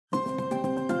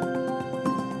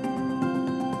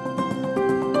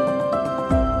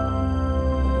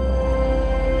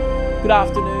Good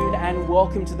afternoon and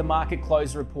welcome to the Market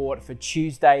Close Report for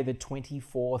Tuesday, the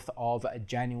 24th of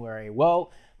January.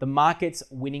 Well, the market's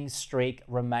winning streak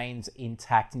remains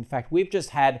intact. In fact, we've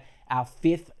just had our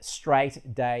fifth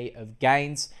straight day of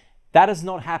gains. That has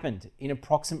not happened in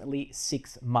approximately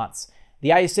 6 months. The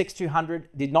ASX 200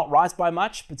 did not rise by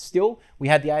much, but still, we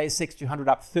had the ASX 200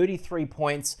 up 33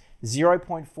 points,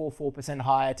 0.44%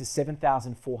 higher to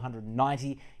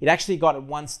 7,490. It actually got at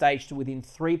one stage to within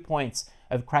 3 points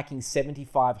of cracking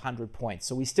 7,500 points.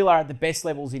 So we still are at the best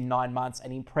levels in 9 months,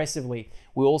 and impressively,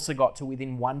 we also got to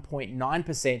within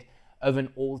 1.9% of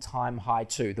an all-time high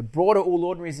too. The broader All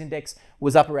Ordinaries Index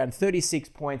was up around 36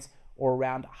 points or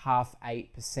around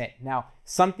 0.5%. Now,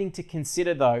 something to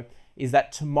consider though is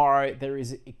that tomorrow there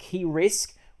is a key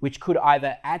risk which could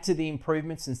either add to the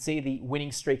improvements and see the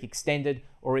winning streak extended,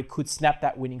 or it could snap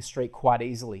that winning streak quite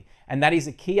easily. And that is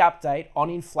a key update on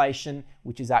inflation,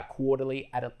 which is out quarterly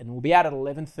and will be out at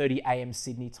 11:30 a.m.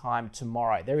 Sydney time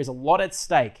tomorrow. There is a lot at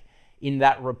stake in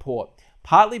that report,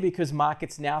 partly because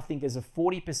markets now think there's a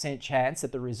 40% chance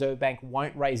that the Reserve Bank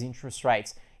won't raise interest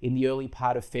rates in the early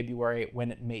part of February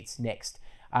when it meets next.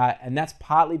 And that's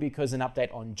partly because an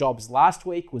update on jobs last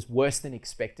week was worse than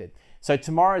expected. So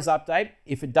tomorrow's update,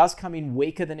 if it does come in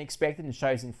weaker than expected and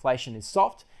shows inflation is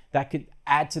soft, that could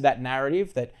add to that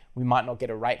narrative that we might not get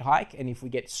a rate hike. And if we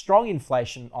get strong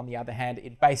inflation, on the other hand,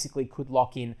 it basically could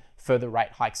lock in further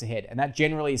rate hikes ahead. And that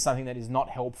generally is something that is not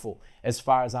helpful as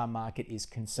far as our market is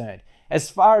concerned. As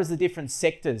far as the different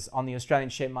sectors on the Australian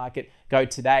share market go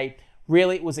today,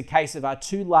 really, it was a case of our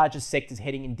two largest sectors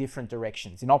heading in different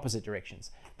directions, in opposite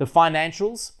directions. The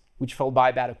financials, which fell by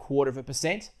about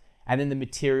 0.25%, and then the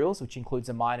materials, which includes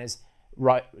the miners,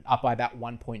 up by about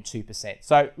 1.2%.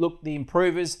 So look, the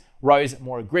improvers rose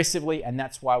more aggressively, and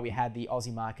that's why we had the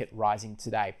Aussie market rising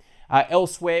today.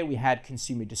 Elsewhere, we had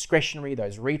consumer discretionary,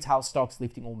 those retail stocks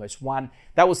lifting almost 1%.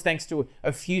 That was thanks to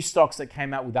a few stocks that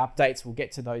came out with updates. We'll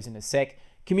get to those in a sec.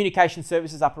 Communication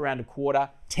services up around 0.25%.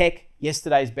 Tech,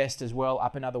 yesterday's best as well,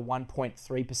 up another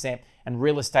 1.3%. And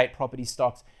real estate property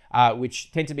stocks,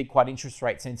 which tend to be quite interest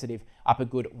rate sensitive, up a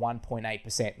good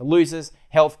 1.8%. The losers,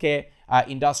 healthcare,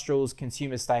 industrials,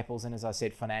 consumer staples, and as I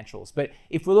said, financials. But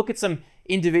if we look at some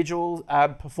individual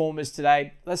performers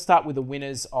today, let's start with the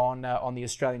winners on the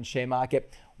Australian share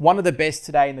market. One of the best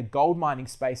today in the gold mining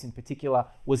space in particular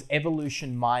was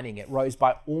Evolution Mining. It rose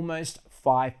by almost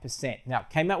 5%. Now, it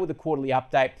came out with a quarterly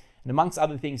update, and amongst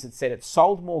other things, it said it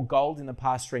sold more gold in the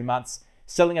past 3 months,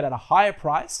 selling it at a higher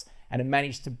price, and it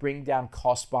managed to bring down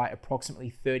costs by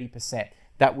approximately 30%.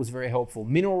 That was very helpful.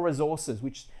 Mineral Resources,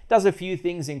 which does a few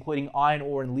things, including iron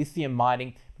ore and lithium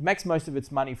mining, makes most of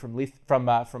its money from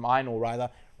iron ore,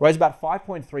 rose about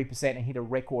 5.3% and hit a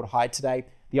record high today.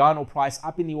 The iron ore price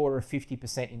up in the order of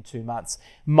 50% in 2 months.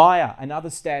 Myer, another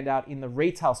standout in the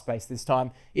retail space this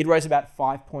time, it rose about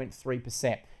 5.3%.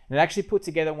 And it actually put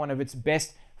together one of its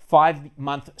best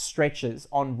 5-month stretches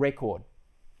on record.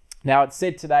 Now, it's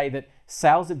said today that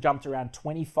sales have jumped around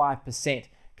 25%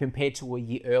 compared to a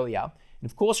year earlier. And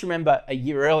of course, remember, a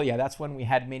year earlier, that's when we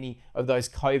had many of those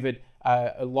COVID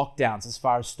lockdowns as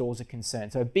far as stores are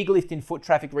concerned. So a big lift in foot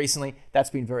traffic recently,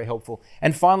 that's been very helpful.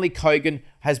 And finally, Kogan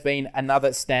has been another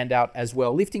standout as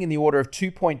well, lifting in the order of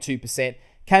 2.2%,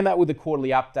 came out with a quarterly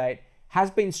update, has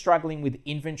been struggling with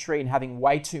inventory and having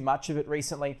way too much of it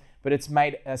recently, but it's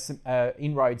made some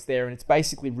inroads there, and it's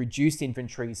basically reduced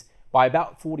inventories by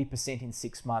about 40% in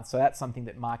 6 months. So that's something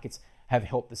that markets have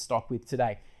helped the stock with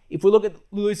today. If we look at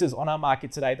losers on our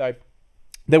market today, though,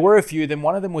 there were a few of them.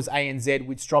 One of them was ANZ,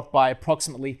 which dropped by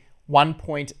approximately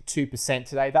 1.2%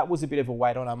 today. That was a bit of a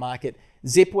weight on our market.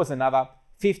 Zip was another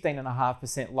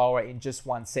 15.5% lower in just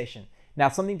one session. Now,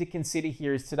 something to consider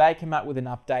here is today came out with an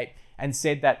update and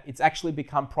said that it's actually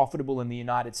become profitable in the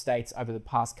United States over the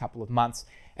past couple of months.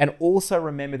 And also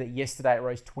remember that yesterday it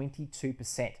rose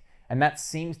 22%. And that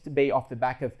seems to be off the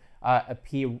back of a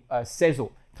peer,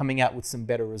 Sezzle, coming out with some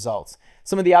better results.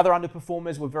 Some of the other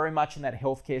underperformers were very much in that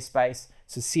healthcare space.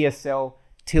 So CSL,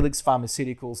 Telix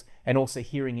Pharmaceuticals, and also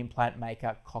hearing implant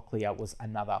maker Cochlear was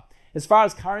another. As far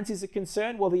as currencies are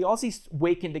concerned, well, the Aussies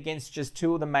weakened against just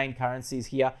two of the main currencies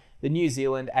here, the New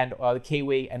Zealand and the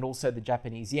Kiwi, and also the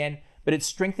Japanese yen, but it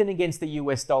strengthened against the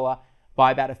US dollar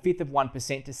by about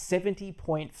 1/5% to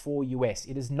 70.4 US.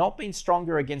 It has not been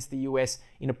stronger against the US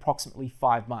in approximately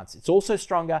 5 months. It's also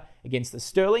stronger against the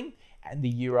sterling and the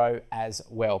euro as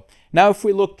well. Now, if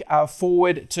we look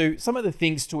forward to some of the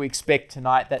things to expect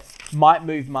tonight that might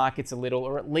move markets a little,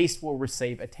 or at least will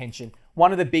receive attention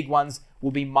One of the big ones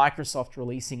will be Microsoft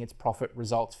releasing its profit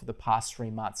results for the past 3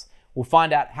 months. We'll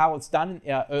find out how it's done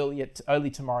early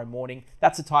tomorrow morning.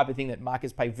 That's the type of thing that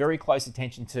markets pay very close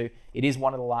attention to. It is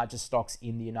one of the largest stocks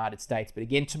in the United States. But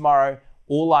again, tomorrow,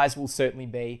 all eyes will certainly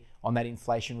be on that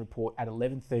inflation report at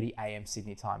 11:30 a.m.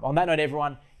 Sydney time. On that note,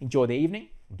 everyone, enjoy the evening.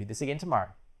 We'll do this again tomorrow.